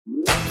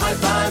High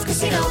Five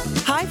Casino.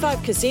 High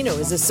Five Casino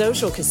is a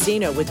social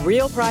casino with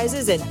real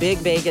prizes and big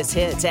Vegas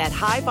hits at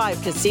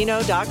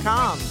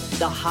highfivecasino.com.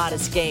 The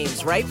hottest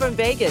games right from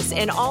Vegas,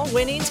 and all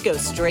winnings go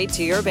straight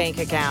to your bank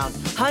account.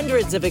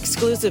 Hundreds of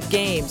exclusive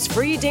games,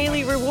 free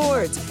daily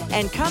rewards,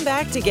 and come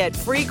back to get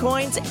free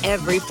coins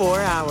every 4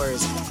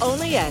 hours.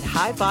 Only at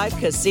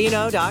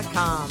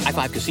highfivecasino.com. High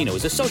Five Casino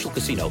is a social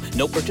casino.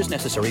 No purchase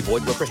necessary.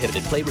 Void where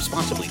prohibited. Play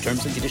responsibly.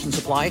 Terms and conditions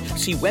apply.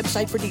 See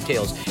website for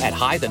details at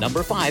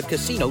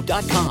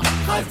high5casino.com.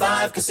 High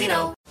Five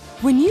Casino.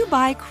 When you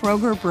buy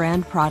Kroger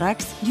brand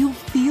products, you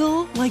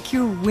feel like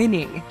you're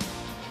winning.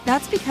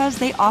 That's because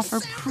they offer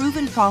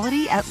proven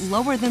quality at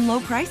lower than low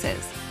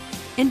prices.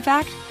 In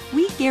fact,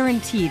 we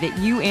guarantee that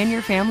you and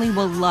your family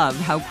will love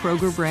how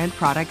Kroger brand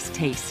products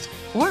taste,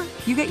 or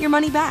you get your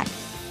money back.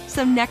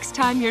 So next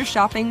time you're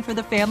shopping for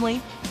the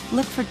family,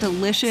 look for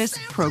delicious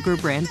Kroger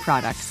brand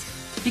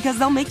products, because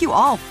they'll make you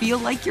all feel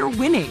like you're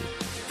winning.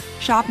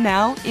 Shop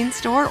now,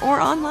 in-store,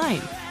 or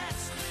online.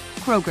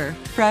 Kroger,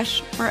 fresh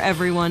for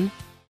everyone.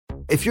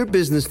 If your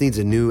business needs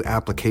a new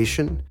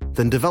application,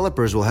 then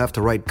developers will have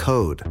to write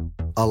code,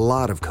 a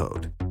lot of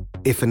code.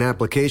 If an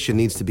application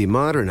needs to be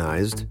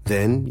modernized,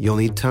 then you'll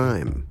need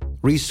time,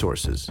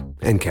 resources,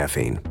 and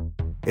caffeine.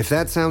 If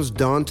that sounds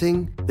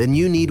daunting, then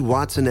you need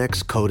Watson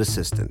X Code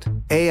Assistant,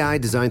 AI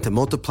designed to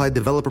multiply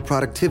developer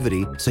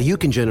productivity so you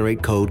can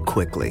generate code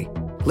quickly.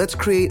 Let's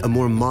create a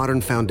more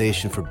modern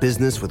foundation for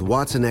business with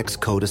Watson X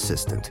Code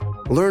Assistant.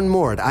 Learn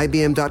more at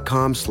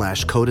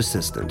ibm.com/code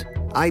assistant.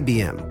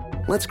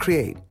 IBM. Let's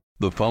create.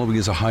 The following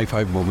is a high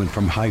five moment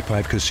from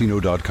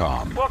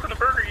highfivecasino.com. Welcome to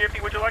Burger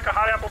Yippee. Would you like a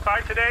hot apple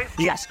pie today?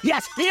 Yes, yeah,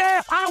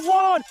 I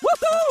won!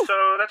 Woohoo!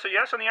 So that's a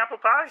yes on the apple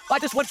pie? I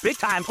just went big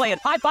time playing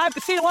High Five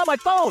Casino on my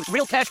phone.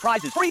 Real cash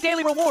prizes, free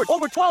daily rewards,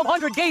 over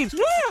 1,200 games.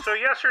 Yeah! So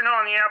yes or no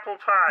on the apple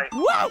pie?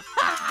 Whoa!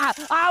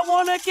 I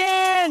won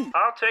again!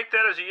 I'll take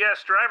that as a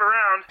yes. Drive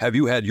around. Have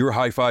you had your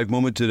high five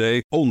moment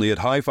today? Only at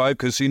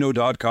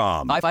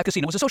highfivecasino.com. High Five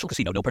Casino is a social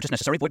casino. No purchase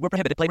necessary. Void where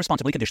prohibited. Play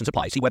responsibly. Conditions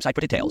apply. See website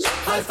for details.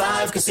 High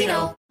Five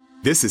Casino.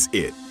 This is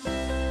it.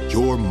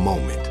 Your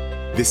moment.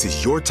 This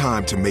is your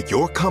time to make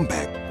your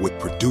comeback with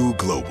Purdue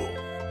Global.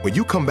 When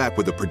you come back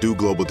with a Purdue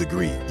Global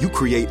degree, you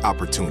create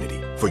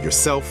opportunity for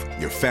yourself,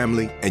 your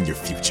family, and your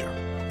future.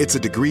 It's a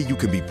degree you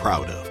can be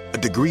proud of, a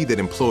degree that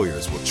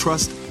employers will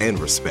trust and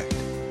respect.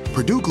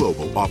 Purdue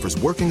Global offers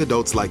working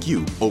adults like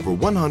you over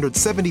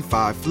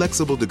 175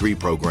 flexible degree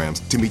programs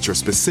to meet your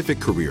specific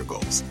career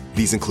goals.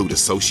 These include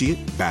associate,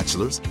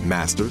 bachelor's,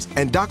 master's,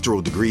 and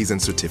doctoral degrees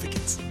and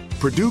certificates.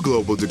 Purdue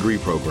Global degree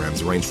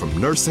programs range from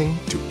nursing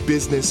to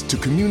business to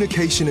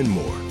communication and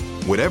more.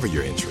 Whatever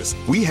your interest,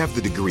 we have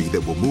the degree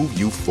that will move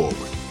you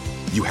forward.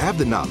 You have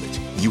the knowledge,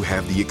 you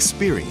have the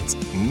experience.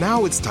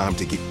 Now it's time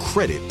to get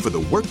credit for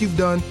the work you've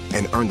done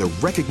and earn the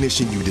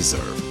recognition you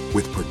deserve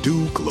with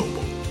Purdue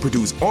Global,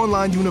 Purdue's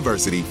online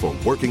university for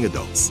working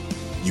adults.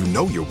 You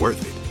know you're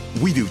worth it.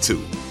 We do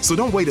too. So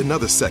don't wait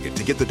another second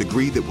to get the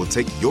degree that will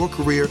take your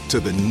career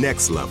to the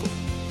next level.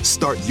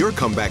 Start your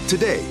comeback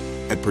today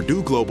at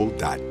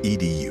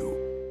purdueglobal.edu.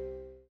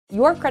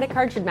 Your credit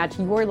card should match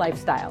your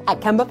lifestyle. At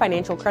Kemba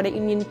Financial Credit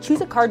Union,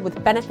 choose a card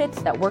with benefits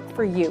that work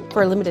for you.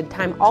 For a limited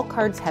time, all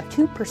cards have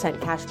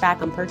 2% cash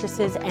back on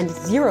purchases and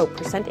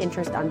 0%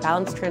 interest on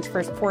balance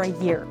transfers for a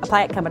year.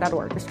 Apply at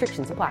Kemba.org.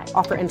 Restrictions apply.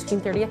 Offer ends June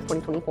 30th,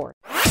 2024.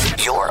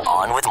 You're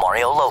on with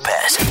Mario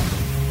Lopez.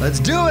 Let's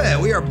do it.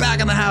 We are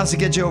back in the house to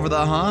get you over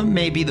the hump.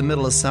 Maybe the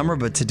middle of summer,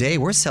 but today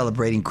we're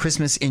celebrating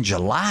Christmas in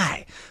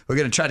July. We're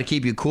going to try to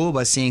keep you cool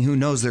by seeing who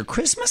knows their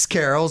Christmas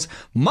carols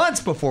months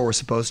before we're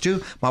supposed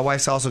to. My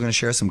wife's also going to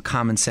share some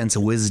common sense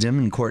wisdom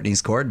in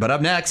Courtney's court. But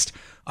up next,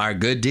 our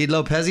good deed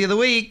Lopez of the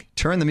week.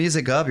 Turn the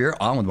music up. You're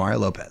on with Mario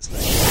Lopez.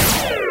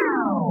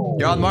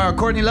 You're on Mario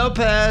Courtney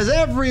Lopez.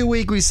 Every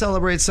week we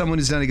celebrate someone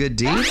who's done a good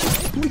deed.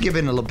 We give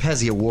in a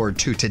Lopez award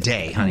to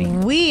today, honey.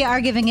 We are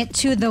giving it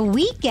to The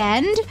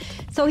Weeknd.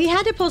 So he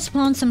had to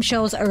postpone some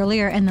shows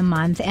earlier in the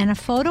month, and a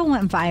photo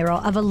went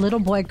viral of a little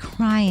boy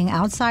crying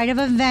outside of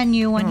a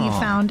venue when he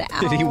found out.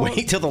 Did he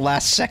wait till the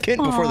last second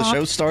before the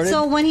show started?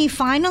 So when he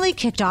finally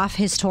kicked off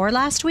his tour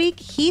last week,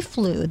 he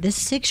flew the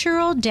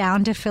 6-year-old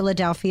down to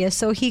Philadelphia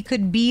so he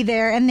could be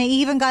there, and they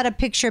even got a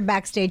picture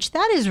backstage.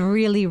 That is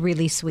really,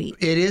 really sweet.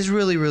 It is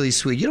really, really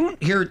sweet. You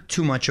don't hear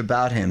too much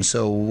about him,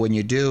 so when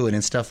you do and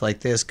it's stuff like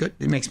this, good,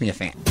 it makes me a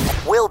fan.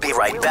 We'll be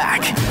right back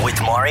with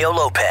Mario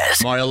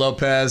Lopez. Mario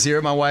Lopez here,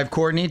 my wife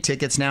Courtney.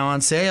 Tickets now on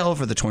sale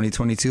for the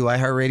 2022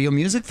 iHeartRadio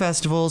Music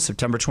Festival,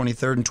 September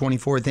 23rd and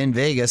 24th in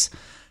Vegas.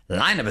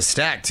 Line of a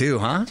stack too,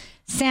 huh?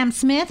 Sam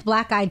Smith,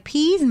 Black Eyed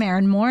Peas,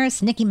 Maren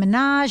Morris, Nicki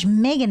Minaj,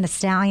 Megan Thee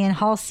Stallion,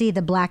 Halsey,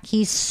 The Black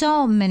Keys,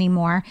 so many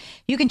more.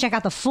 You can check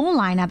out the full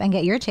lineup and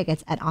get your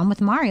tickets at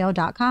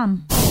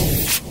onwithmario.com.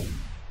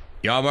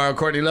 Y'all, Mario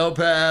Courtney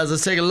Lopez.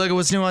 Let's take a look at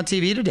what's new on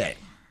TV today.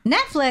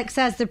 Netflix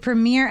has the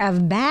premiere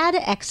of Bad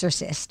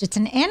Exorcist. It's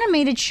an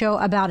animated show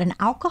about an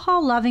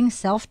alcohol-loving,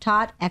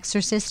 self-taught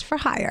exorcist for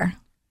hire.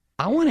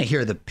 I want to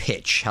hear the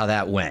pitch, how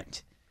that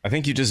went. I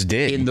think you just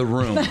did. In the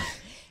room.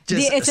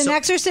 It's an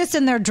exorcist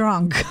and they're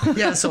drunk.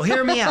 Yeah, so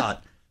hear me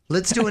out.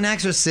 Let's do an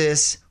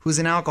exorcist who's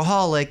an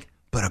alcoholic,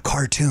 but a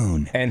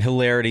cartoon. And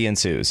hilarity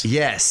ensues.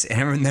 Yes.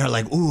 And they're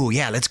like, ooh,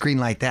 yeah, let's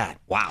greenlight that.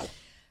 Wow.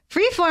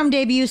 Freeform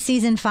debuts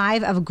season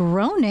 5 of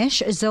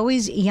Grownish.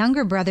 Zoe's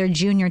younger brother,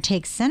 Junior,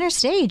 takes center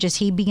stage as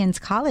he begins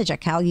college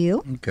at Cal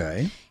U.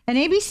 Okay. And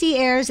ABC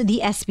airs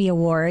the ESPY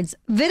Awards.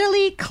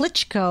 Vitaly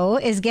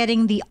Klitschko is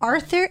getting the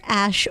Arthur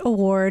Ashe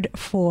Award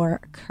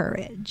for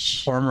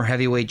courage. Former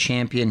heavyweight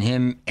champion,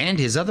 him and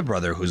his other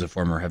brother, who's a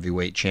former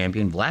heavyweight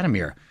champion,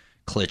 Vladimir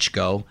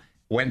Klitschko,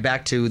 went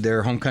back to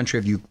their home country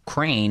of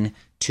Ukraine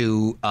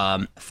to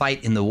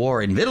fight in the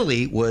war. And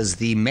Vitaly was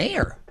the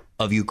mayor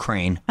of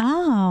Ukraine.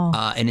 Oh.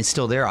 And it's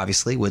still there,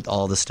 obviously, with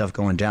all the stuff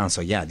going down.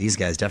 So, yeah, these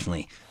guys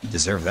definitely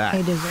deserve that.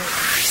 They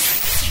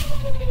deserve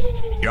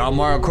it. Y'all,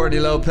 Mario Courtney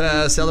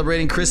Lopez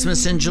celebrating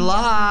Christmas in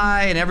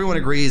July. And everyone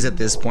agrees at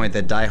this point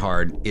that Die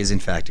Hard is, in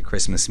fact, a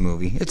Christmas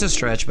movie. It's a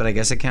stretch, but I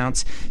guess it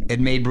counts. It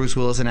made Bruce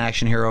Willis an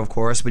action hero, of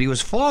course, but he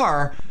was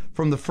far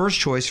from the first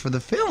choice for the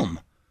film.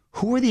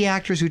 Who were the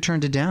actors who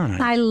turned it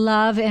down? I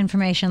love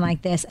information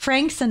like this.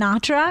 Frank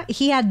Sinatra,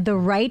 he had the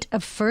right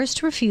of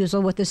first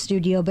refusal with the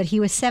studio, but he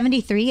was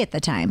 73 at the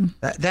time.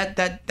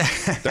 That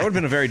would have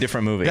been a very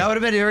different movie. That would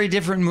have been a very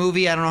different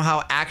movie. I don't know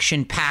how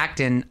action-packed,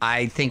 and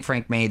I think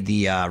Frank made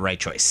the right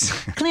choice.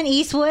 Clint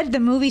Eastwood, the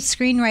movie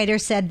screenwriter,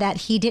 said that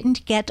he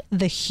didn't get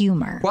the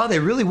humor. Wow, they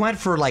really went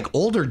for like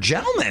older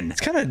gentlemen.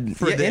 It's kind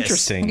of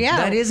interesting. Yeah.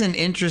 That is an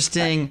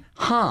interesting,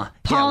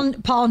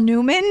 Paul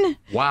Newman.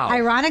 Wow.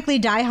 Ironically,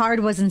 Die Hard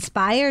was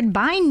inspired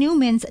by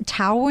Newman's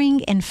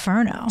Towering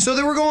Inferno. So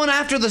they were going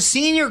after the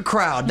senior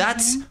crowd.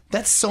 That's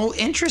so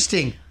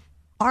interesting.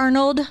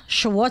 Arnold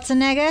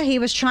Schwarzenegger, he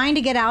was trying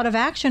to get out of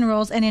action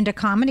roles and into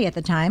comedy at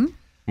the time.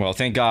 Well,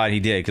 thank God he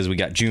did, because we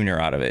got Junior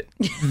out of it.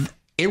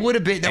 It would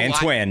have been... And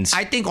twins.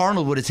 I think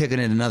Arnold would have taken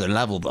it another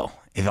level, though,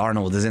 if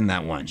Arnold is in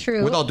that one.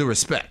 True. With all due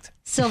respect.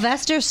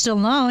 Sylvester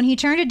Stallone, he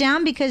turned it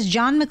down because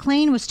John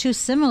McClane was too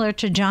similar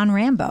to John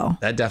Rambo.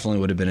 That definitely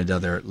would have been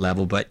another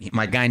level, but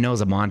my guy knows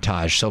a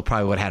montage, so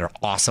probably would have had an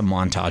awesome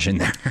montage in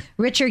there.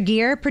 Richard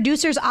Gere,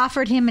 producers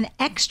offered him an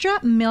extra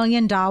 $1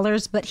 million,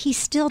 but he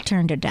still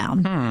turned it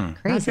down.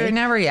 Crazy.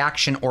 Never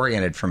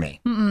action-oriented for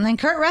me. And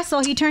Kurt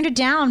Russell, he turned it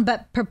down,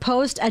 but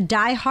proposed a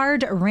Die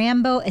Hard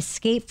Rambo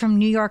Escape from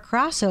New York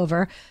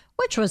crossover,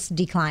 which was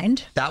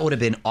declined. That would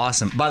have been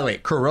awesome. By the way,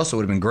 Kurt Russell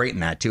would have been great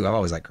in that, too. I've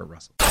always liked Kurt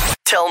Russell.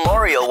 Tell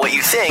Mario what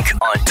you think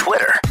on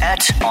Twitter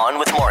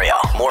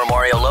 @OnWithMario. More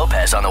Mario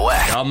Lopez on the way.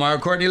 I'm Mario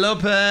Courtney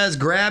Lopez.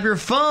 Grab your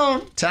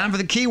phone. Time for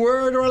the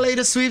keyword or our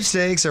latest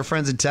sweepstakes. Our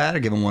friends at Tide are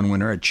giving one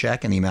winner a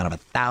check in the amount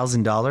of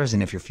 $1,000.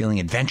 And if you're feeling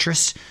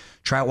adventurous,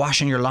 try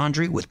washing your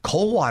laundry with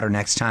cold water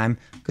next time.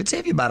 Could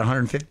save you about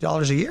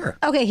 $150 a year.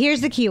 Okay,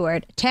 here's the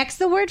keyword. Text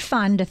the word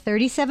fun to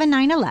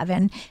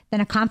 37911. Then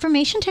a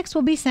confirmation text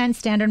will be sent.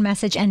 Standard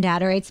message and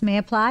data rates may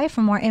apply.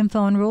 For more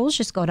info and rules,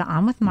 just go to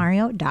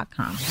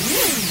onwithmario.com.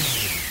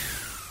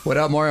 What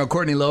up, Mario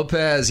Courtney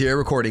Lopez here.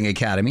 Recording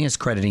Academy is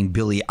crediting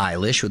Billie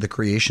Eilish with the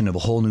creation of a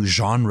whole new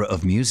genre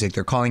of music.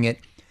 They're calling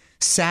it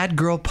sad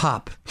girl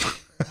pop.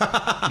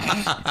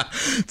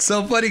 It's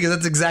so funny because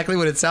that's exactly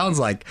what it sounds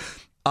like.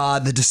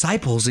 The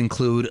disciples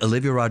include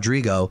Olivia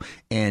Rodrigo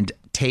and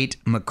Tate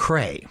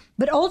McRae.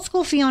 But old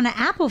school Fiona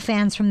Apple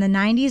fans from the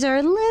 90s are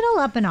a little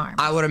up in arms.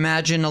 I would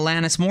imagine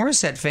Alanis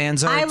Morissette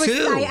fans are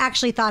too. I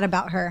actually thought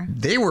about her.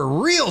 They were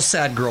real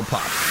sad girl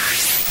pop.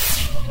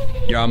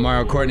 You're on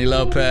Mario Courtney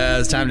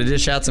Lopez. Time to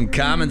dish out some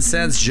common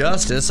sense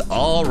justice.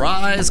 All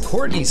rise.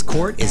 Courtney's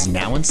Court is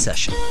now in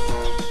session.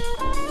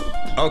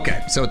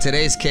 Okay, so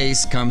today's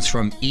case comes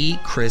from E.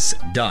 Chris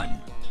Dunn.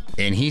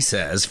 And he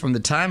says, from the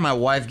time my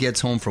wife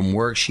gets home from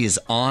work, she is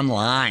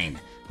online.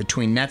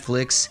 Between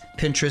Netflix,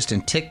 Pinterest,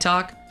 and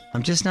TikTok,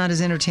 I'm just not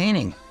as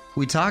entertaining.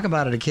 We talk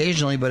about it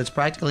occasionally, but it's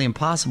practically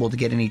impossible to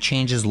get any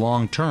changes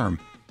long term.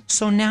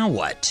 So now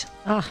what?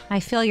 Oh, I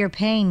feel your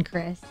pain,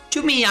 Chris.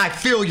 To me, I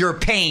feel your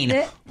pain.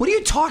 What are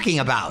you talking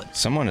about?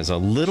 Someone is a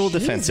little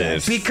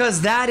defensive.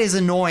 Because that is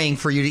annoying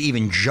for you to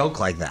even joke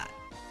like that.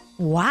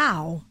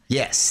 Wow.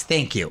 Yes,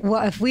 thank you.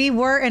 Well, if we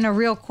were in a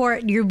real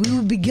court, we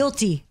would be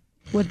guilty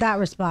with that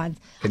response.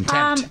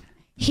 Contempt.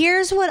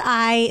 Here's what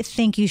I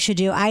think you should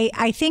do.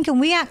 I think, and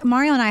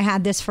Mario and I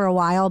had this for a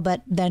while,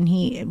 but then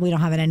we don't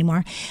have it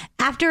anymore.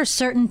 After a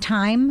certain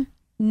time,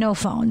 no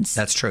phones.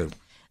 That's true.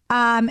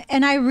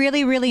 And I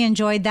really, really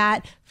enjoyed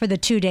that for the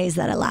 2 days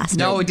that it lasted.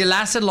 No, it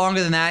lasted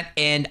longer than that,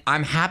 and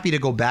I'm happy to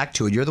go back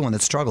to it. You're the one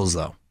that struggles,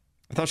 though.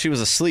 I thought she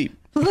was asleep.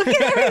 Look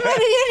at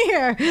everybody in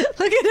here.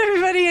 Look at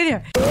everybody in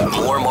here.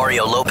 More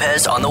Mario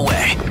Lopez on the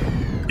way.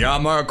 Yeah,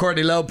 I'm Mario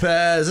Courtney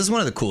Lopez. This is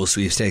one of the cool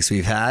sweepstakes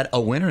we've had. A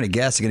winner and a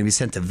guest are going to be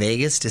sent to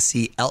Vegas to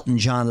see Elton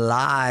John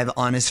live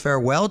on his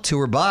farewell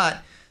tour,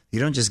 but you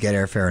don't just get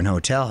airfare and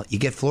hotel. You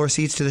get floor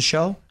seats to the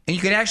show, and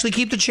you can actually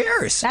keep the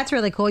chairs. That's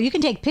really cool. You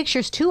can take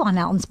pictures, too, on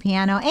Elton's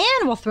piano,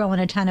 and we'll throw in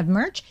a ton of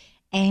merch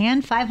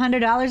and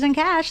 $500 in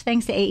cash,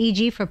 thanks to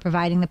AEG for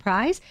providing the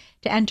prize.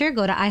 To enter,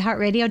 go to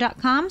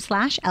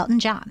iHeartRadio.com/Elton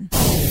John.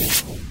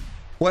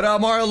 What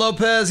up, Mario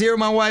Lopez here with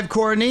my wife,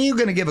 Courtney. We're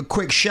going to give a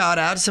quick shout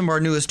out to some of our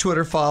newest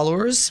Twitter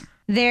followers.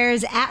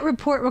 There's at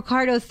Report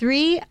Ricardo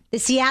 3, the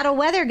Seattle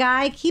weather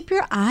guy. Keep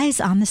your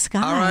eyes on the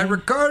sky. All right,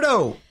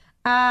 Ricardo.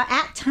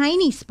 At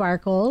Tiny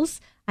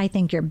Sparkles. I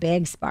think you're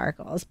big,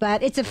 Sparkles.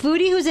 But it's a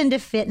foodie who's into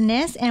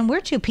fitness, and we're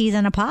two peas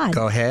in a pod.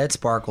 Go ahead,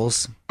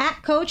 Sparkles.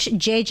 At Coach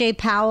JJ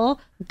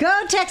Powell.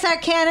 Go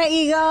Texarkana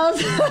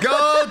Eagles.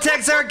 Go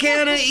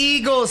Texarkana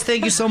Eagles.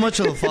 Thank you so much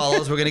for the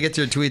follows. We're going to get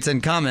to your tweets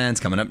and comments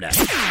coming up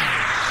next.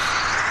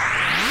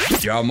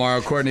 Y'all,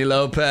 Mario Courtney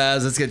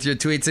Lopez. Let's get to your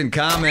tweets and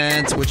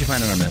comments. What'd you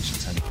find in our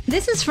mentions, honey?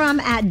 This is from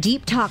at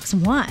Deep Talks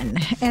 1.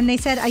 And they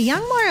said, a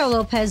young Mario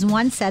Lopez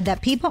once said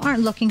that people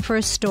aren't looking for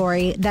a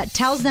story that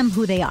tells them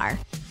who they are.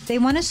 They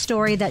want a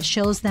story that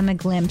shows them a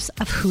glimpse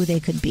of who they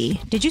could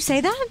be. Did you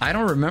say that? I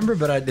don't remember,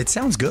 but it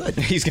sounds good.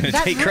 He's going to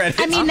take credit.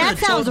 I mean, that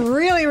sounds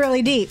really,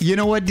 really deep. You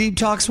know what, Deep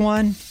Talks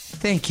 1?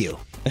 Thank you.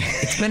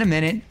 It's been a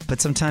minute, but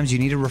sometimes you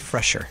need a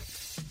refresher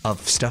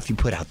of stuff you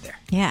put out there.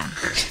 Yeah.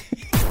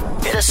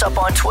 Hit us up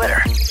on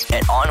Twitter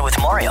at On With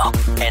Mario.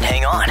 And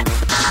hang on,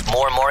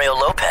 more Mario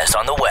Lopez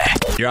on the way.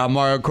 You're on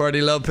Mario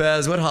Courtney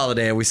Lopez. What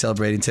holiday are we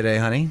celebrating today,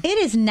 honey? It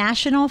is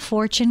National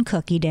Fortune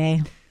Cookie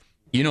Day.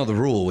 You know the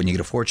rule when you get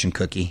a fortune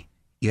cookie,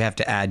 you have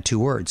to add 2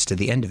 words to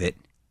the end of it.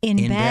 In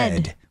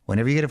bed.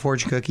 Whenever you get a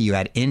fortune cookie, you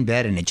add in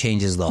bed, and it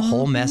changes the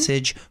whole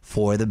message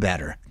for the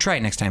better. Try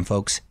it next time,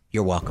 folks.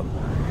 You're welcome.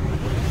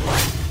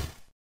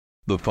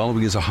 The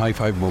following is a high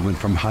five moment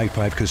from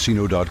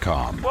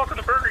highfivecasino.com. Welcome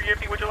to Burger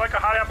Yippee. Would you like a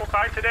hot apple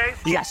pie today?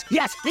 Yes,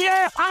 yeah,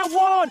 I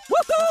won!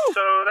 Woohoo!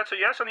 So that's a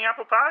yes on the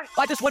apple pie?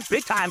 I just went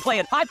big time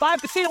playing High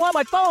Five Casino on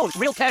my phone.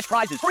 Real cash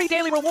prizes, free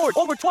daily rewards,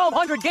 over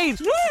 1,200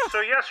 games. Yeah!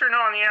 So yes or no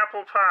on the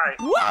apple pie?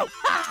 Whoa!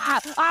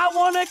 I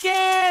won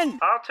again!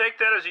 I'll take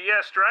that as a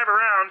yes. Drive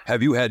around.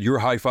 Have you had your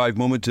high five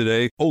moment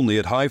today? Only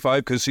at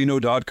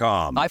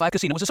highfivecasino.com. High Five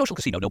Casino is a social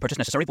casino. No purchase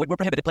necessary. Void where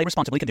prohibited. Play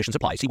responsibly. Conditions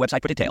apply. See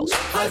website for details.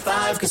 High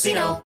Five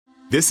Casino.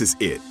 This is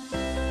it.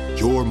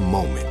 Your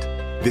moment.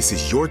 This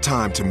is your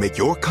time to make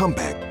your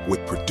comeback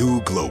with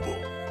Purdue Global.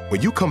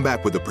 When you come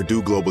back with a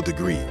Purdue Global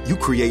degree, you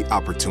create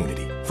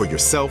opportunity for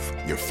yourself,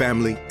 your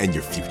family, and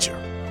your future.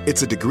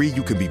 It's a degree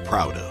you can be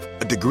proud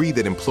of, a degree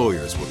that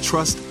employers will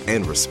trust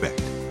and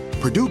respect.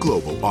 Purdue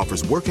Global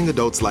offers working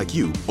adults like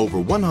you over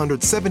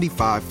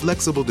 175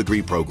 flexible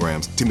degree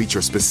programs to meet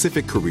your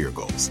specific career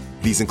goals.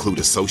 These include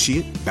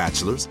associate,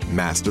 bachelor's,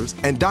 master's,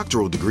 and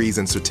doctoral degrees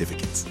and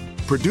certificates.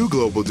 Purdue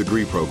Global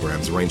degree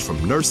programs range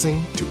from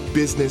nursing to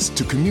business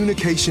to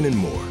communication and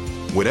more.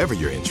 Whatever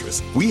your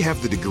interest, we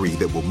have the degree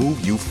that will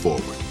move you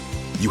forward.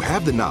 You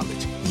have the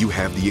knowledge, you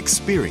have the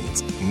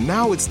experience.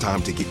 Now it's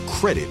time to get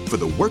credit for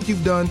the work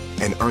you've done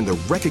and earn the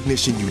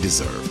recognition you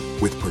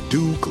deserve with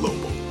Purdue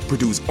Global,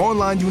 Purdue's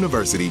online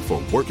university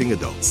for working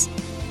adults.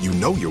 You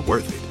know you're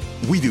worth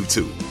it. We do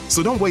too.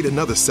 So don't wait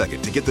another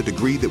second to get the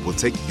degree that will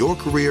take your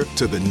career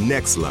to the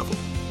next level.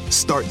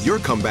 Start your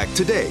comeback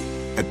today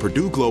at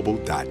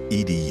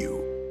purdueglobal.edu.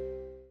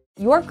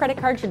 Your credit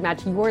card should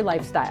match your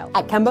lifestyle.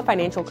 At Kemba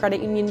Financial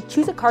Credit Union,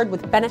 choose a card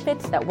with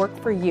benefits that work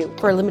for you.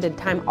 For a limited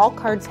time, all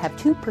cards have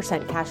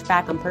 2% cash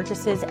back on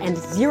purchases and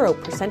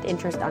 0%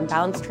 interest on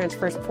balance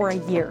transfers for a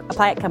year.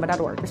 Apply at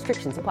Kemba.org.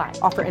 Restrictions apply.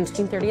 Offer ends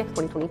June 30th,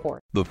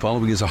 2024. The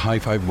following is a high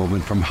five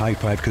moment from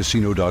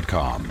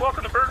highfivecasino.com.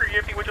 Welcome to Burger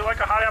Yippee. Would you like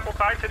a hot apple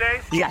pie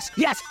today? Yes,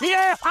 yeah,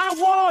 I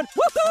won!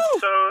 Woohoo!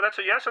 So that's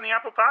a yes on the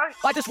apple pie?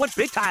 I just went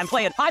big time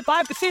playing High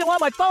Five Casino on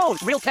my phone.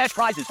 Real cash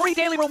prizes, free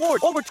daily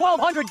rewards, over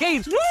 1,200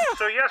 games. Yeah!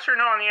 So yes or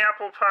no on the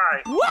apple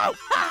pie? Whoa!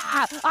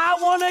 I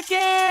won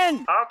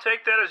again! I'll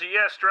take that as a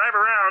yes. Drive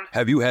around.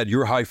 Have you had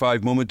your high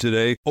five moment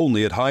today?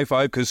 Only at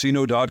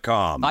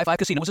highfivecasino.com. High Five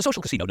Casino is a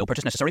social casino. No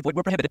purchase necessary. Void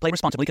where prohibited. Play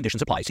responsibly.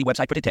 Conditions apply. See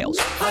website for details.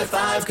 High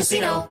Five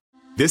Casino.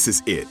 This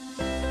is it.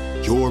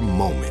 Your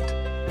moment.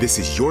 This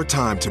is your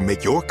time to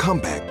make your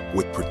comeback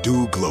with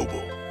Purdue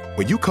Global.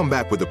 When you come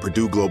back with a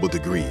Purdue Global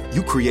degree,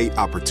 you create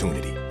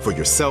opportunity for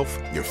yourself,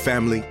 your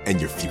family,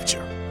 and your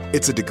future.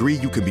 It's a degree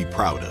you can be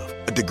proud of,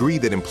 a degree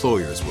that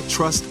employers will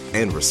trust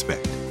and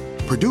respect.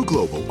 Purdue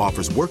Global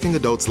offers working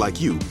adults like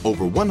you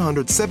over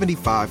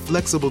 175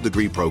 flexible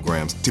degree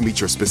programs to meet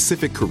your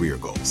specific career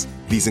goals.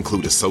 These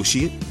include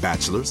associate,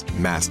 bachelor's,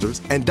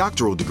 master's, and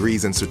doctoral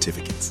degrees and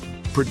certificates.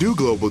 Purdue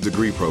Global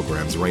degree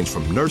programs range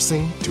from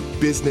nursing to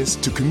business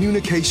to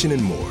communication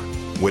and more.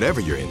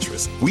 Whatever your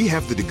interest, we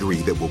have the degree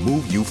that will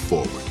move you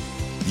forward.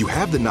 You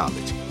have the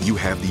knowledge, you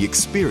have the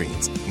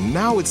experience.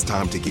 Now it's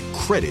time to get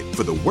credit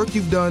for the work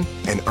you've done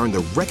and earn the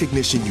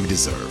recognition you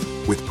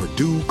deserve with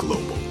Purdue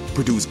Global,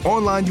 Purdue's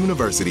online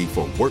university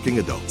for working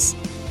adults.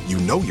 You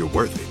know you're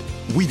worth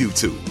it. We do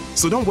too.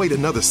 So don't wait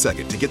another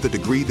second to get the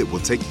degree that will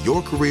take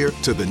your career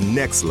to the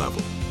next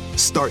level.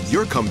 Start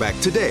your comeback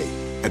today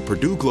at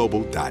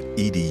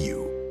purdueglobal.edu.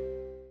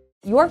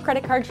 Your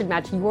credit card should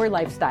match your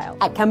lifestyle.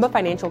 At Kemba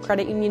Financial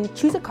Credit Union,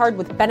 choose a card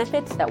with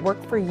benefits that work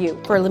for you.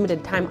 For a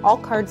limited time, all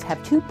cards have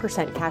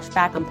 2% cash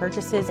back on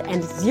purchases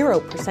and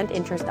 0%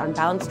 interest on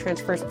balance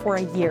transfers for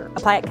a year.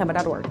 Apply at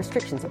Kemba.org.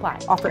 Restrictions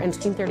apply. Offer ends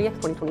June 30th,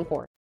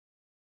 2024.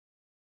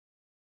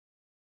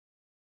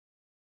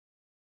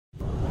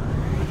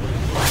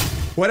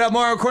 What up,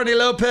 Mario Courtney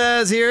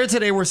Lopez here.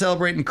 Today we're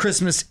celebrating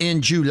Christmas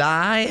in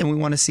July, and we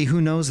want to see who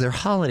knows their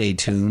holiday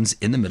tunes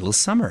in the middle of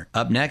summer.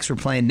 Up next, we're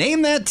playing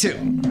Name That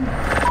Tune.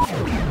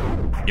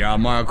 You're on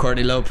Mario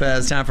Courtney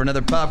Lopez. Time for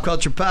another pop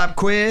culture pop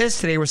quiz.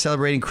 Today we're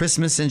celebrating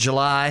Christmas in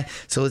July,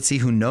 so let's see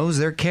who knows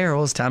their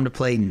carols. Time to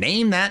play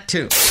Name That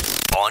Tune.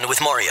 On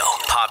with Mario,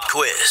 pop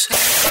quiz.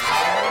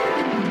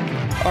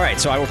 All right,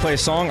 so I will play a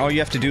song. All you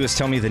have to do is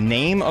tell me the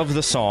name of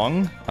the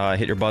song.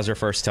 Hit your buzzer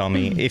first, tell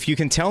me. If you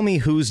can tell me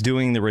who's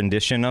doing the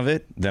rendition of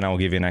it, then I will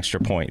give you an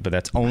extra point. But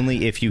that's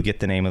only if you get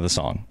the name of the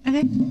song.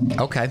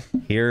 Okay.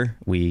 Here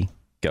we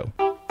go.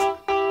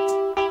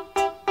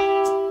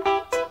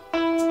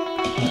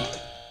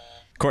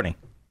 Courtney.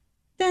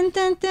 Dun,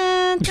 dun,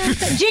 dun, dun,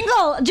 dun.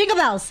 Jingle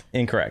bells.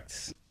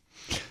 Incorrect.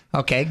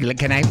 Okay,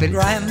 can I...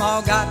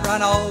 Grandma got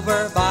run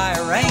over by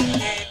a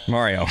reindeer.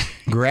 Mario.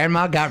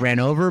 Grandma got ran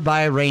over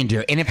by a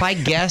reindeer. And if I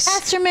guess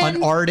Esterman.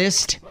 an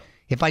artist,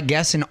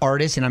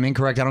 and I'm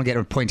incorrect, I don't get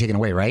a point taken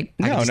away, right?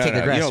 I can just take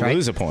a guess, you don't right?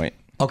 lose a point.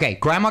 Okay,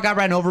 Grandma got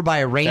ran over by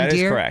a reindeer. That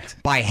is correct.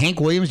 By Hank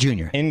Williams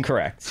Jr.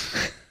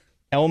 Incorrect.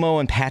 Elmo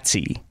and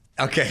Patsy.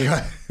 Okay.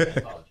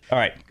 All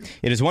right.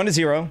 It is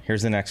 1-0.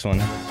 Here's the next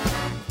one.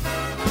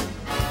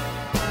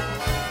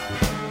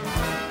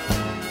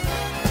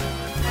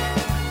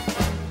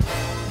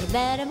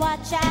 Better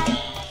watch out.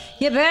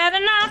 You better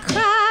not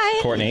cry.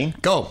 Courtney.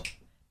 Go.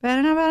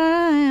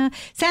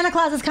 Santa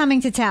Claus is coming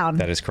to town.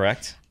 That is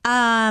correct. There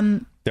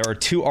are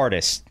two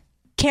artists.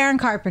 Karen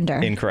Carpenter.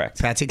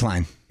 Incorrect. Patsy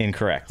Cline.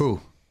 Incorrect.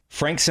 Who?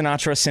 Frank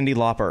Sinatra, Cyndi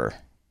Lauper.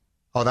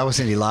 Oh, that was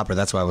Cyndi Lauper.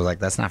 That's why I was like,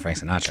 that's not Frank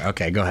Sinatra.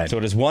 Okay, go ahead. So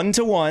it is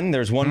 1-1.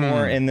 There's one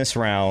more in this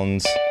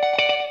round.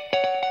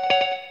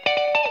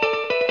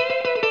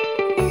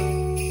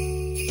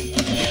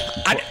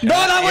 No,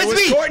 that was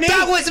me. Courtney.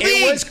 That was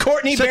me. It was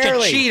Courtney Such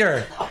Barely. a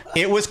cheater.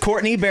 It was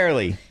Courtney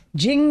Barely.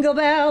 Jingle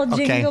bell,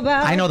 jingle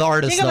bell. I know the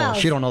artist, Jingle though. bells.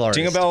 She don't know the artist.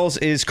 Jingle Bells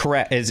is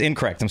correct. Is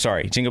incorrect. I'm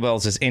sorry. Jingle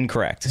Bells is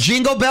incorrect.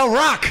 Jingle Bell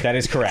Rock. That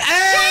is correct.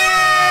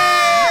 Hey!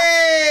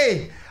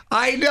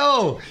 I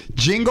know.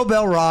 Jingle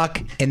Bell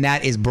Rock, and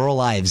that is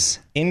Burl Ives.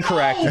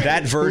 Incorrect.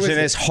 That version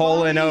is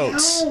Hall &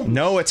 Oates.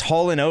 No, it's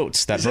Hall &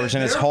 Oates. That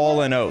version is Hall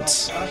 &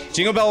 Oates.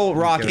 Jingle Bell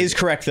Rock is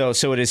correct, though,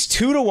 so it is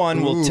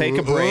 2-1. We'll take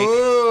a break.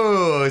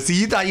 Ooh, so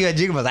you thought you had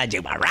Jingle Bells. I had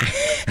Jingle Bell Rock.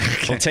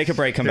 We'll take a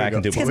break, come back,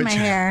 and do Because more. my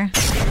hair.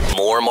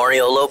 More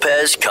Mario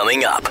Lopez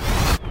coming up.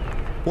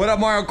 What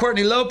up, Mario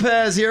Courtney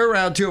Lopez here.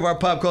 Round 2 of our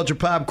Pop Culture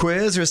Pop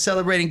Quiz. We're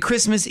celebrating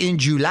Christmas in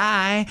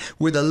July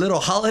with a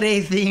little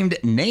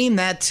holiday-themed Name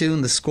That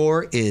Tune. The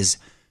score is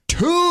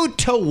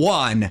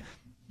 2-1.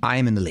 I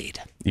am in the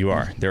lead. You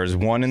are. There is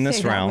one in this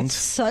Say that with round.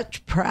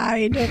 such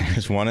pride.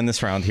 There's one in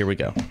this round. Here we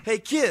go. Hey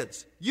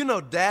kids, you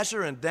know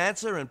Dasher and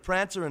Dancer and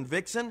Prancer and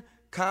Vixen,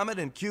 Comet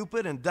and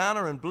Cupid and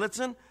Donner and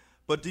Blitzen,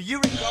 but do you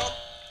recall...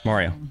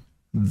 Mario.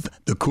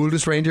 The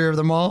coolest reindeer of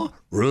them all,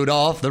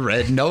 Rudolph the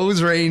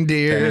Red-Nosed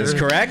Reindeer. That is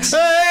correct.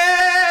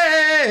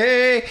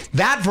 Hey!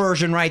 That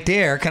version right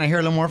there. Can I hear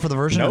a little more for the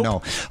version? Nope. Or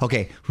no?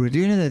 Okay. Who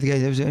did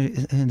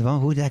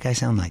that guy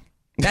sound like?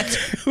 That's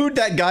Who'd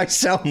that guy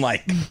sound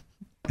like?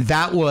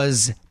 That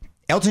was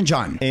Elton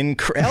John.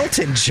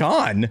 Elton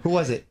John? Who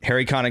was it?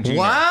 Harry Connick Jr.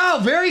 Wow,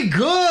 very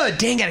good.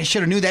 Dang it, I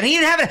should have knew that. He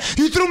didn't have it.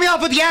 You threw me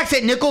off with the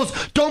accent, Nichols.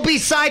 Don't be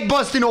side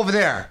busting over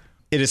there.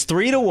 It is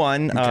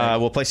 3-1. Okay.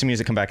 We'll play some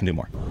music, come back and do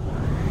more.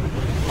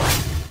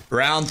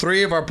 Round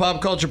 3 of our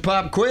Pop Culture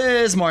Pop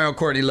Quiz. Mario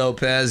Courtney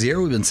Lopez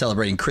here. We've been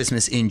celebrating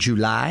Christmas in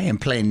July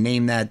and playing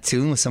Name That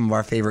Tune with some of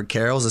our favorite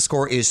carols. The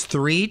score is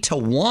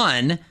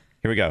 3-1.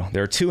 Here we go.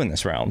 There are 2 in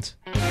this round.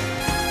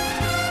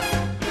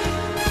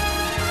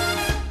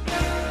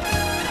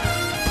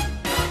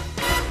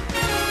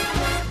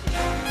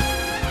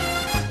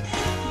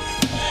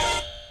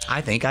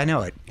 I think I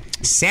know it.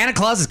 Santa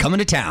Claus is coming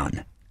to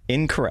town.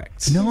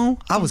 Incorrect. No,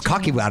 I was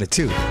cocky about it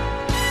too.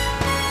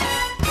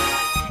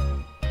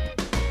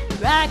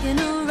 Rocking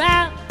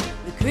around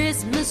the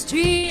Christmas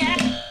tree.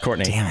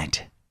 Courtney. Damn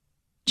it.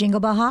 Jingle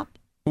Bell Hop.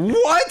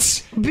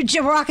 What?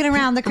 Rocking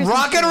around the Christmas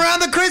Rocking tree. around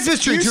the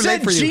Christmas tree. You Too said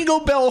late for you. Jingle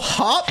Bell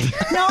Hop?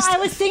 No, I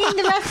was singing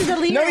the rest of the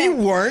lyrics. No, you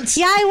weren't.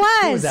 Yeah, I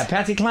was. Who was that?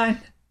 Patsy Cline?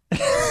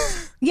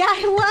 Yeah,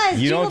 I was.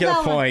 You Jingle don't get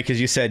Bell a point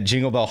because you said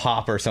Jingle Bell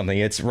Hop or something.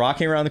 It's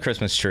Rocking Around the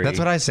Christmas Tree. That's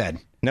what I said.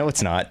 No,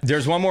 it's not.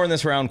 There's one more in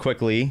this round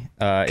quickly.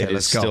 It is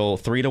let's go. still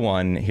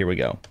 3-1. Here we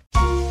go.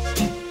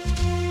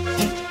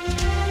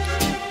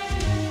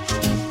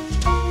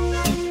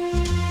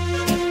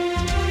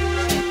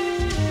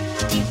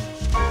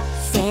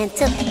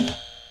 Santa. Santa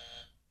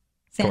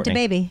Courtney.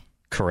 Baby.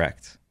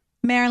 Correct.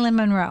 Marilyn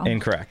Monroe.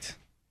 Incorrect.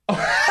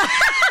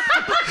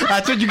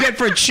 That's what you get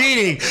for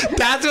cheating.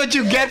 That's what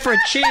you get for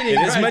cheating.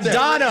 It is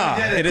Madonna.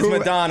 It is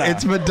Madonna.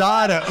 It's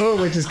Madonna.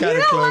 Oh, which is kind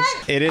of close.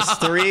 It is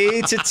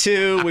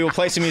 3-2. We will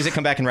play some music,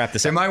 come back and wrap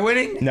this up. Am I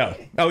winning? No.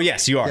 Oh,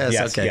 yes, you are.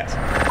 Yes, okay. Yes.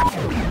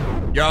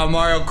 Yo,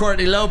 Mario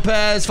Courtney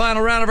Lopez.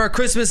 Final round of our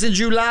Christmas in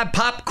July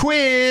pop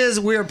quiz.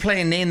 We're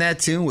playing Name That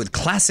Tune with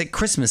classic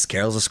Christmas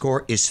carols. The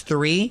score is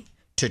 3-2.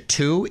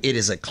 It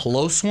is a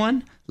close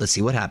one. Let's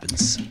see what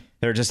happens.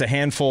 There are just a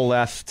handful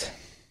left.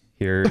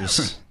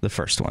 Here's the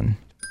first one.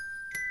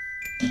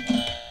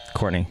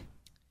 Courtney.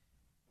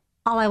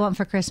 All I Want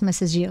for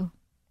Christmas Is You.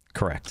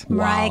 Correct.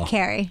 Mariah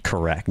Carey.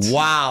 Correct.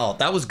 Wow,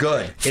 that was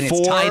good. And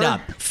it's tied up.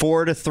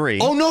 4-3.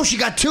 Oh, no, she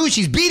got 2.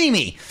 She's beating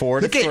me.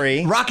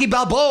 4-3. Rocky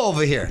Balboa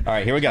over here. All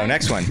right, here we go.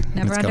 Next one.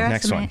 Never Let's go.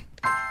 Next one.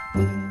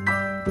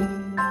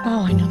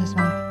 Oh, I know this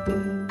one.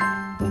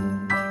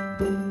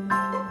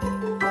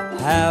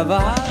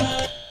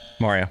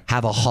 Mario.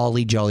 Have a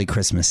holly jolly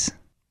Christmas.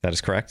 That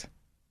is correct.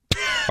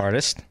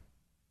 Artist.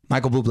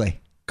 Michael Bublé.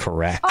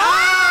 Correct.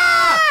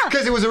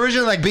 Because it was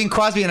originally like Bing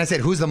Crosby, and I said,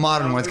 who's the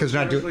modern ones? Because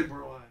we're not doing...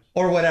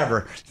 Or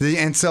whatever.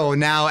 And so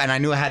now, and I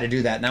knew I had to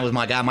do that, and that was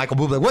my guy, Michael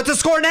Bublé. What's the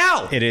score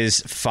now? It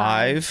is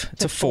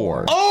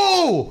 5-4.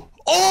 Oh,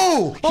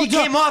 he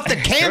came off the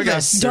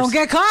canvas. Don't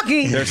get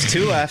cocky. There's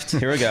 2 left.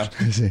 Here we go.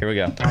 Here we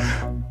go.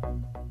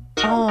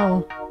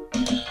 Oh,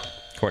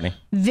 Courtney.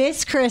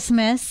 This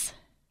Christmas.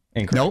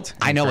 Incorrect. Nope,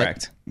 I know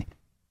Incorrect. it.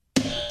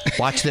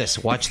 Watch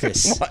this. Watch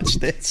this. Watch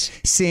this.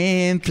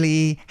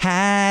 Simply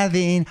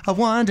having a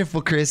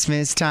wonderful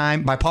Christmas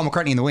time by Paul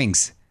McCartney and the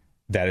Wings.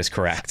 That is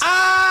correct.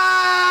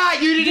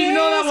 You didn't even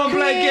know that one,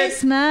 Blanket.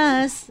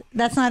 Christmas.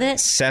 That's not it.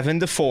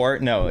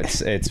 7-4. No,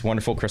 it's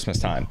Wonderful Christmas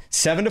Time.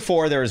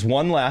 7-4. There is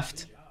one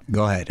left.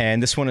 Go ahead.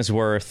 And this one is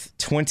worth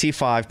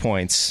 25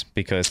 points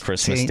because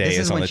Christmas Day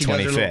is on the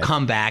 25th.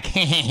 Comeback.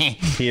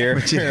 Here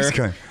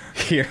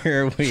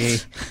we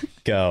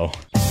go.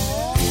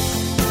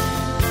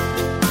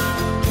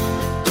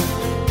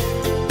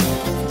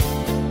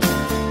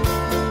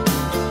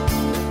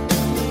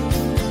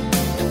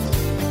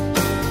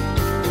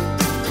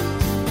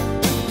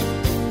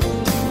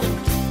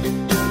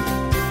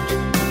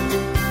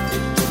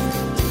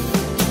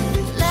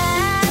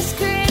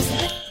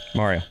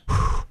 Mario.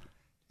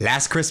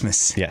 Last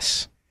Christmas.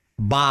 Yes.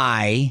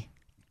 By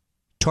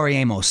Tori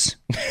Amos.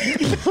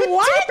 What?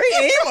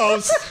 Tori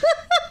Amos?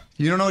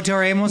 You don't know what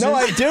Tori Amos is? No,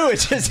 I do.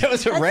 It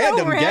was a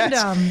random guess.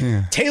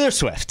 Yeah. Taylor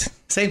Swift.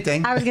 Same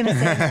thing. I was going to say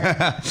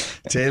that.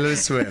 Taylor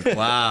Swift.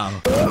 Wow.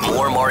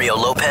 More Mario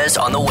Lopez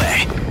on the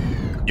way.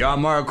 Yo,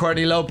 I'm Mario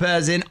Courtney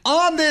Lopez, and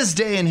on this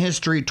day in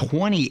history,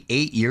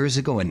 28 years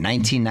ago in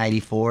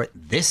 1994,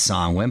 this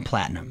song went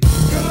platinum.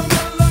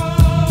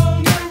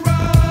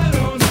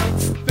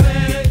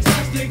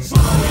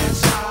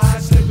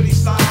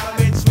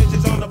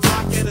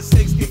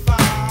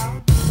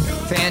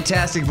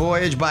 Fantastic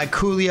Voyage by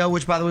Coolio,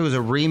 which, by the way, was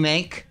a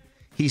remake.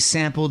 He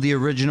sampled the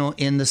original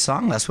in the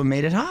song. That's what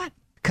made it hot.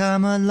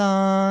 Come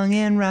along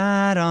and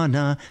ride on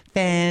a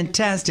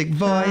fantastic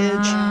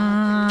voyage.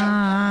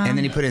 And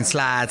then he put in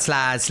slide,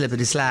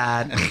 slippity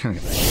slide.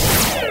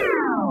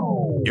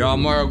 You're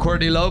on Mario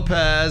Courtney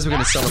Lopez. We're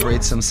going to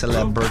celebrate some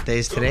celeb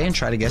birthdays today and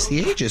try to guess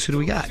the ages. Who do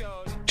we got?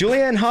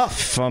 Julianne Hough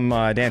from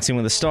Dancing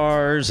with the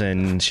Stars,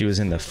 and she was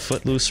in the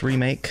Footloose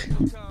remake.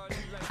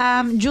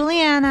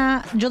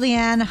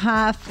 Julianne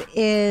Hough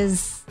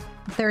is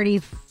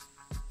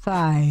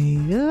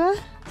 35.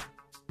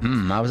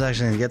 I was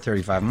actually going to get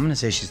 35. I'm going to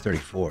say she's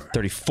 34.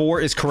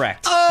 34 is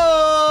correct.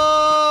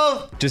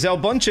 Oh! Gisele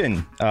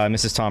Bundchen,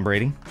 Mrs. Tom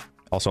Brady,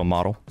 also a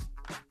model.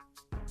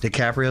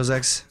 DiCaprio's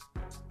ex?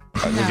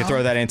 We could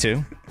throw that in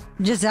too.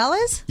 Giselle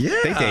is? Yeah.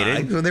 They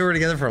dated. They were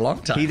together for a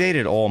long time. He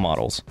dated all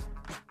models.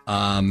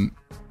 I'm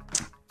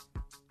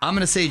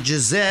going to say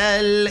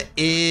Giselle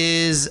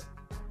is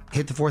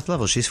hit the 4th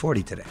level. She's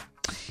 40 today.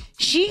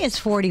 She is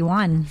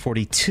 41.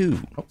 42.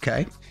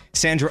 Okay.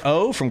 Sandra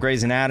Oh from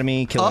Grey's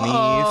Anatomy, Killing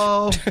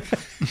Eve.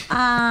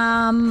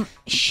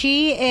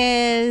 She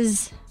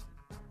is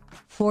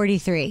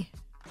 43.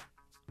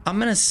 I'm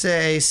going to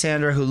say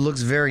Sandra, who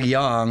looks very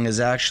young, is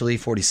actually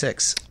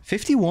 46.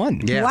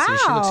 51. Yeah, wow, see,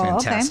 she looks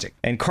fantastic.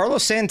 Okay. And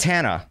Carlos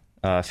Santana,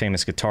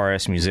 famous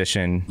guitarist,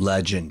 musician.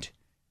 Legend.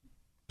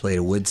 Played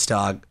at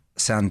Woodstock.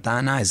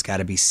 Santana has got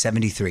to be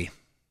 73.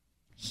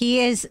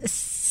 He is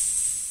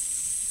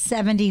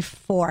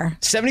 74.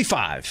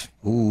 75.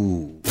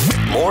 Ooh.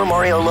 More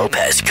Mario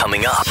Lopez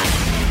coming up.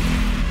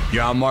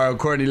 Yeah, I'm Mario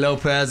Courtney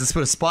Lopez. Let's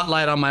put a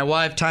spotlight on my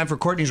wife. Time for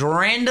Courtney's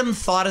random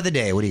thought of the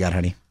day. What do you got,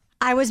 honey?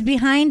 I was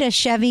behind a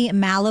Chevy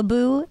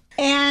Malibu,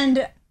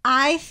 and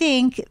I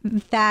think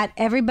that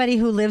everybody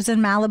who lives in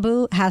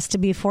Malibu has to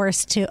be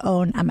forced to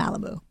own a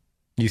Malibu.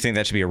 You think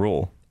that should be a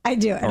rule? I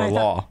do. Or a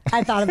law?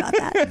 I thought about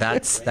that.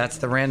 That's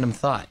the random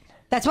thought.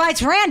 That's why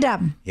it's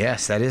random.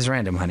 Yes, that is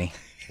random, honey.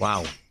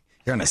 Wow.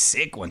 You're on a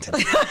sick one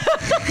today.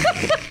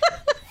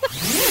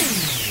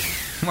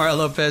 Mario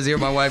Lopez here,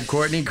 my wife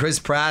Courtney. Chris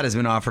Pratt has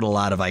been offered a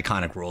lot of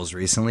iconic roles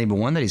recently, but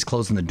one that he's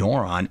closing the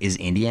door on is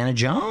Indiana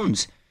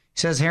Jones. He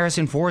says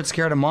Harrison Ford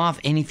scared him off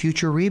any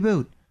future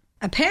reboot.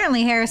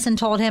 Apparently, Harrison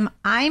told him,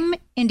 I'm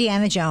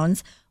Indiana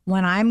Jones.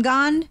 When I'm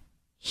gone,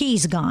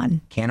 he's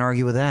gone. Can't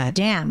argue with that.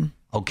 Damn.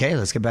 Okay,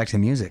 let's get back to the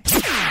music.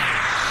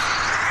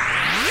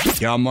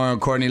 Y'all, Mario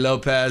Courtney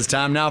Lopez.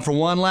 Time now for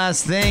one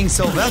last thing.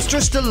 Sylvester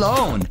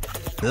Stallone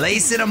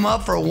lacing him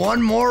up for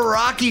one more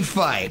Rocky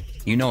fight.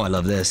 You know I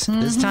love this.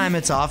 Mm-hmm. This time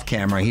it's off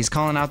camera. He's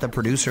calling out the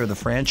producer of the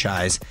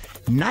franchise,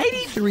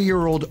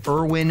 93-year-old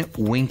Irwin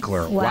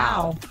Winkler.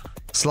 Wow.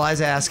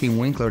 Sly's asking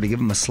Winkler to give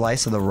him a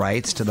slice of the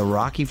rights to the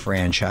Rocky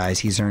franchise.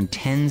 He's earned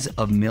tens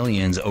of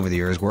millions over the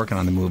years working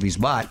on the movies,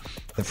 but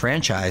the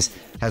franchise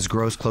has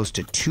grossed close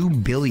to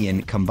 $2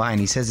 billion combined.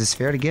 He says it's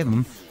fair to give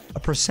him a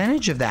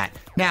percentage of that.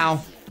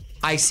 Now,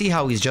 I see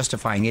how he's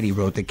justifying it. He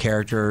wrote the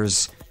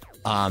characters.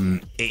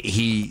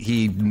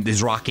 He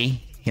is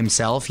Rocky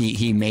himself.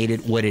 He made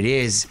it what it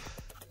is.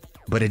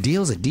 But a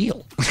deal's a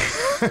deal.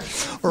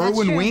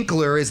 Irwin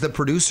Winkler is the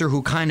producer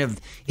who kind of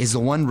is the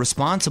one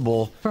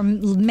responsible for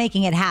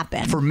making it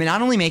happen. For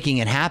not only making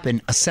it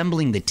happen,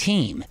 assembling the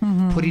team,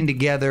 putting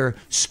together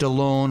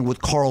Stallone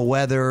with Carl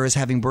Weathers,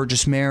 having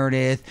Burgess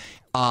Meredith,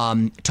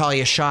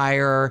 Talia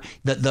Shire,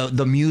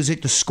 the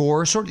music, the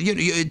score, sort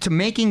of to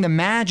making the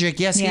magic.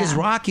 Yes, he is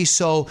Rocky,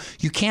 so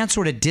you can't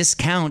sort of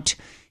discount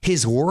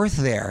his worth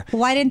there.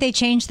 Why didn't they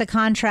change the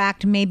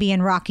contract maybe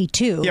in Rocky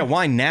 2? Yeah,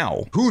 why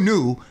now? Who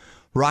knew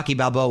Rocky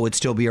Balboa would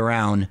still be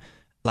around,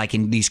 like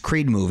in these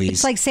Creed movies?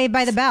 It's like Saved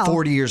by the Bell.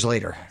 40 years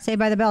later. Saved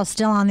by the Bell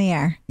still on the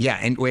air. Yeah,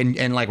 and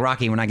like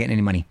Rocky, we're not getting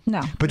any money.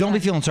 No. But don't be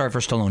feeling sorry for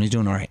Stallone. He's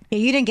doing all right. Yeah,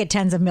 you didn't get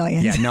tens of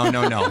millions. Yeah, no,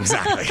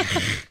 exactly.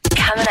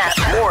 Coming up,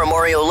 more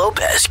Mario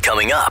Lopez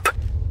coming up.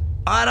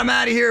 All right, I'm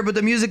out of here, but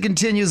the music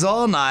continues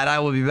all night. I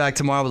will be back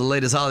tomorrow with the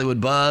latest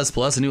Hollywood buzz,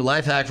 plus a new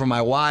life hack from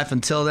my wife.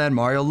 Until then,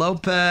 Mario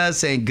Lopez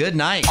saying good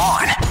night.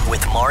 On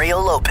with Mario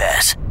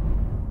Lopez.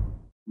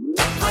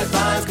 High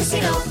Five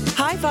Casino.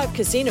 High Five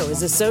Casino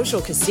is a social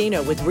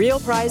casino with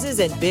real prizes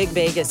and big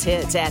Vegas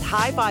hits at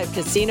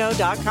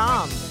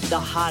highfivecasino.com. The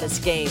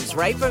hottest games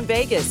right from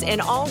Vegas, and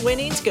all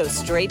winnings go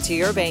straight to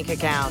your bank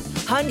account.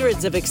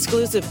 Hundreds of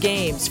exclusive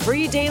games,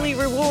 free daily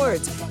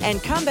rewards,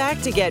 and come back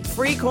to get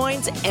free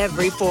coins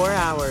every 4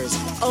 hours.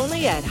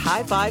 Only at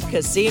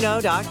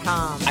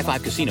highfivecasino.com. High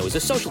Five Casino is a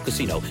social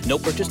casino. No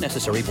purchase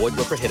necessary. Void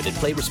where prohibited.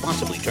 Play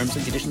responsibly. Terms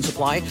and conditions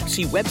apply.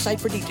 See website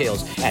for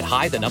details at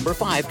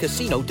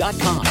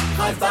high5casino.com.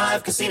 High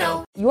Five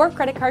Casino. Your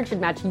credit card should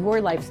match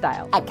your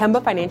lifestyle. At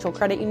Kemba Financial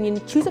Credit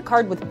Union, choose a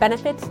card with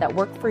benefits that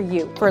work for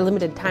you. For a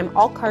limited time,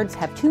 all cards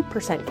have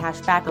 2% cash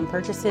back on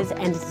purchases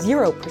and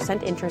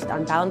 0% interest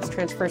on balance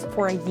transfers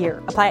for a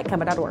year. Apply at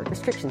Kemba.org.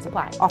 Restrictions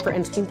apply. Offer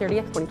ends June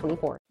 30th,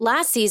 2024.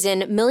 Last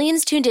season,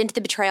 millions tuned into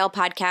the Betrayal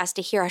podcast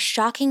to hear a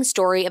shocking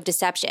story of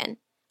deception.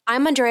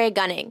 I'm Andrea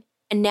Gunning,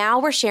 and now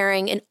we're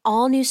sharing an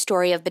all-new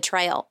story of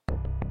betrayal.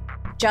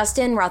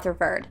 Justin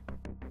Rutherford.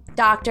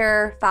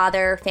 Doctor,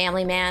 father,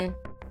 family man.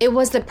 It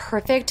was the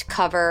perfect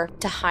cover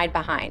to hide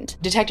behind.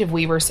 Detective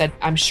Weaver said,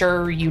 "I'm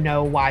sure you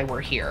know why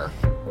we're here."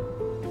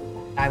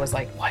 I was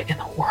like, what in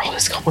the world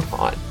is going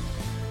on?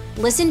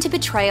 Listen to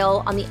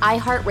Betrayal on the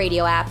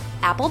iHeartRadio app,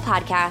 Apple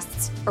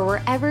Podcasts, or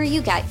wherever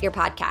you get your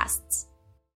podcasts.